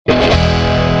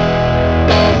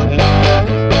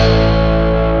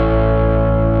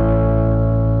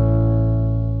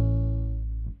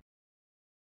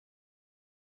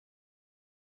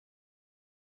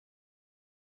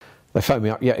they phoned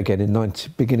me up yet again in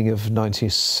beginning of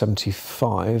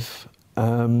 1975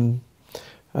 and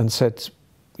said,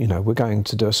 you know, we're going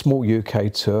to do a small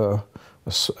UK tour,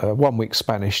 a 1 week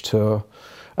Spanish tour,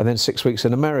 and then 6 weeks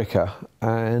in America.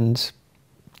 And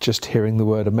just hearing the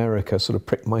word America sort of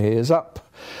pricked my ears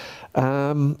up.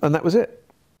 And that was it.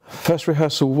 First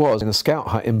rehearsal was in a scout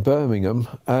hut in Birmingham.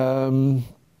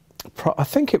 I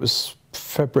think it was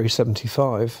February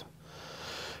 75.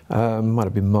 Might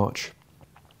have been March.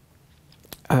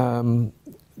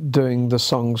 Doing the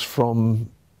songs from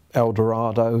El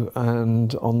Dorado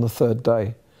and On the Third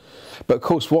Day. But of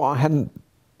course what I hadn't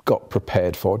got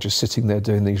prepared for, just sitting there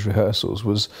doing these rehearsals,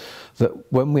 was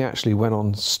that when we actually went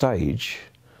on stage,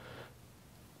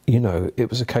 you know, it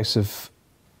was a case of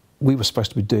we were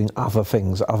supposed to be doing other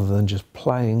things other than just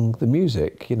playing the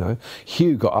music, you know.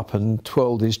 Hugh got up and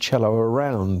twirled his cello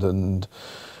around, and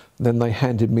then they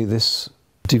handed me this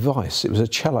device. It was a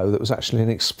cello that was actually an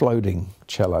exploding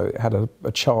cello. It had a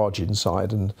charge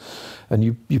inside, and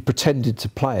you pretended to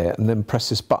play it and then press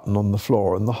this button on the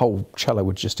floor and the whole cello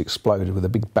would just explode with a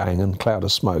big bang and cloud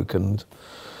of smoke, and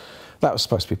that was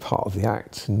supposed to be part of the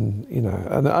act. And you know,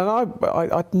 and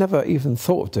I'd never even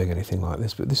thought of doing anything like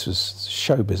this, but this was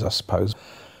showbiz, I suppose.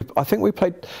 I think we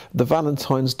played the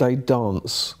Valentine's Day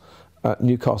dance at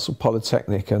Newcastle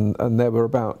Polytechnic, and there were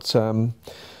about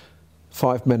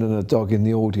 5 men and a dog in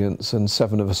the audience and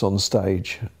 7 of us on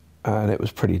stage, and it was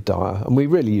pretty dire. And we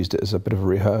really used it as a bit of a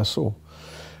rehearsal.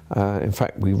 In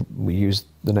fact, we used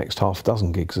the next half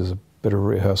dozen gigs as a bit of a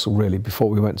rehearsal, really, before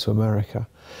we went to America.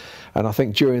 And I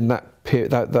think during that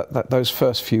period, those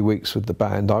first few weeks with the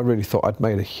band, I really thought I'd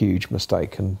made a huge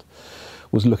mistake and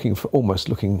was almost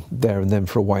looking there and then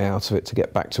for a way out of it to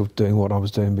get back to doing what I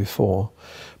was doing before.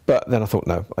 But then I thought,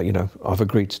 no, you know, I've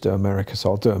agreed to do America,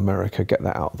 so I'll do America, get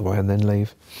that out of the way, and then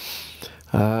leave.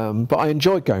 But I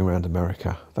enjoyed going around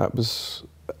America. That was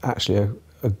actually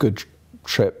a good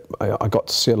trip. I got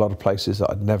to see a lot of places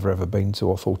that I'd never ever been to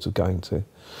or thought of going to.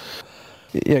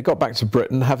 Yeah, got back to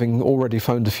Britain, having already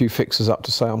phoned a few fixers up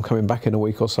to say I'm coming back in a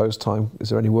week or so's time. Is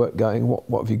there any work going?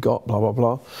 What have you got? Blah, blah,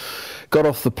 blah. Got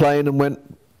off the plane and went,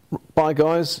 bye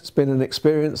guys, it's been an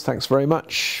experience, thanks very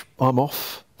much, I'm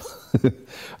off. And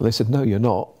they said, no, you're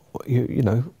not. You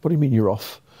know, what do you mean you're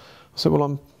off? I said, well,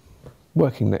 I'm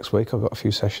working next week. I've got a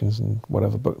few sessions and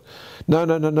whatever. But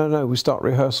no. We start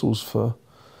rehearsals for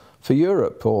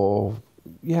Europe, or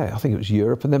yeah, I think it was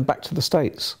Europe, and then back to the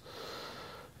States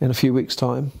in a few weeks'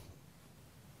 time.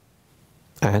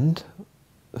 And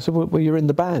I said, well, you're in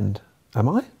the band. Am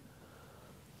I?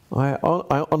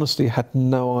 I honestly had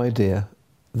no idea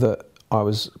that I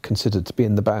was considered to be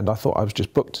in the band. I thought I was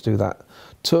just booked to do that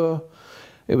tour.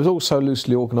 It was all so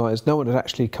loosely organised. No one had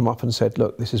actually come up and said,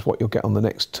 look, this is what you'll get on the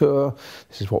next tour.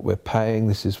 This is what we're paying.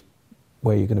 This is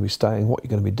where you're going to be staying, what you're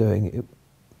going to be doing.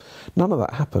 None of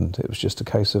that happened. It was just a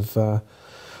case of, oh,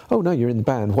 no, you're in the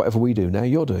band. Whatever we do now,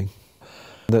 you're doing.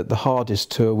 The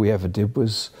hardest tour we ever did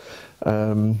was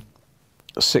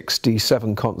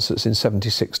 67 concerts in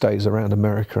 76 days around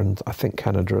America and I think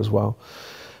Canada as well.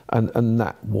 And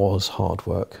that was hard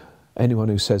work. Anyone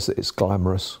who says that it's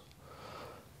glamorous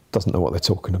doesn't know what they're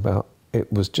talking about.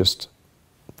 It was just,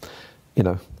 you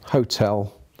know,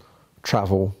 hotel,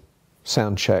 travel,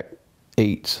 sound check,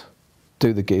 eat,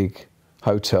 do the gig,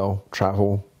 hotel,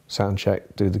 travel, sound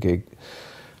check, do the gig.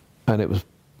 And it was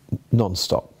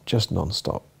non-stop, just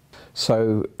non-stop.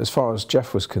 So as far as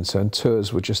Jeff was concerned,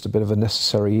 tours were just a bit of a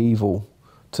necessary evil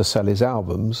to sell his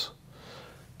albums.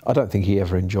 I don't think he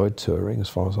ever enjoyed touring, as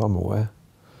far as I'm aware.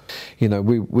 You know,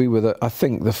 we were, I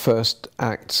think, the first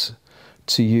act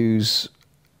to use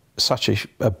such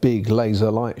a big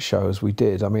laser light show as we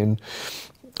did. I mean,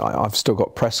 I've still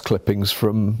got press clippings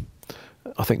from,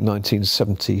 I think,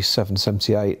 1977,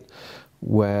 78,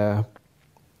 where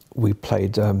we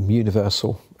played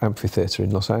Universal Amphitheatre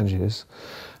in Los Angeles,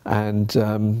 and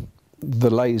the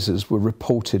lasers were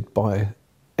reported by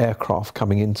aircraft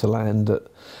coming into land at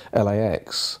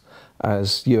LAX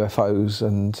as UFOs,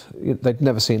 and they'd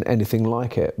never seen anything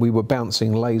like it. We were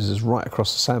bouncing lasers right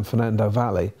across the San Fernando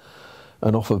Valley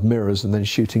and off of mirrors and then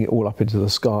shooting it all up into the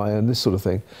sky and this sort of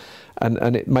thing.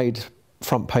 And it made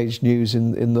front page news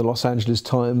in the Los Angeles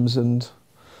Times, and,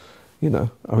 you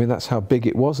know, I mean, that's how big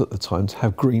it was at the time to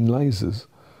have green lasers.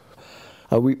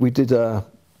 We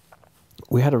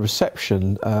had a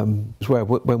reception where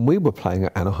when we were playing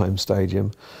at Anaheim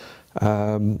Stadium,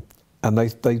 and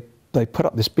they put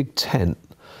up this big tent,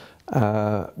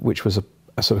 which was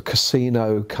a sort of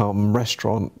casino cum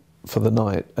restaurant for the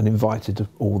night, and invited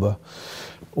all the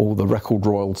record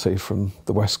royalty from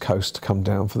the West Coast to come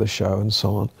down for the show and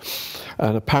so on.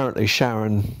 And apparently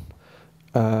Sharon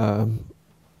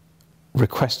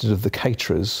requested of the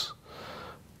caterers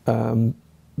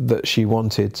that she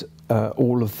wanted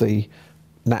all of the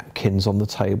napkins on the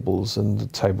tables and the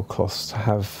tablecloths to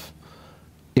have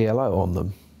ELO on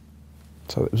them.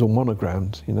 So it was all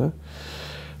monogrammed, you know.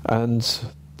 And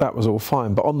that was all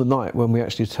fine. But on the night when we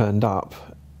actually turned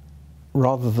up,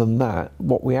 rather than that,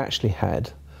 what we actually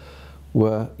had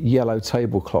were yellow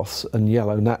tablecloths and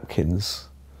yellow napkins,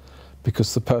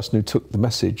 because the person who took the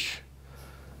message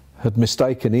had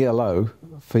mistaken ELO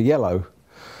for yellow.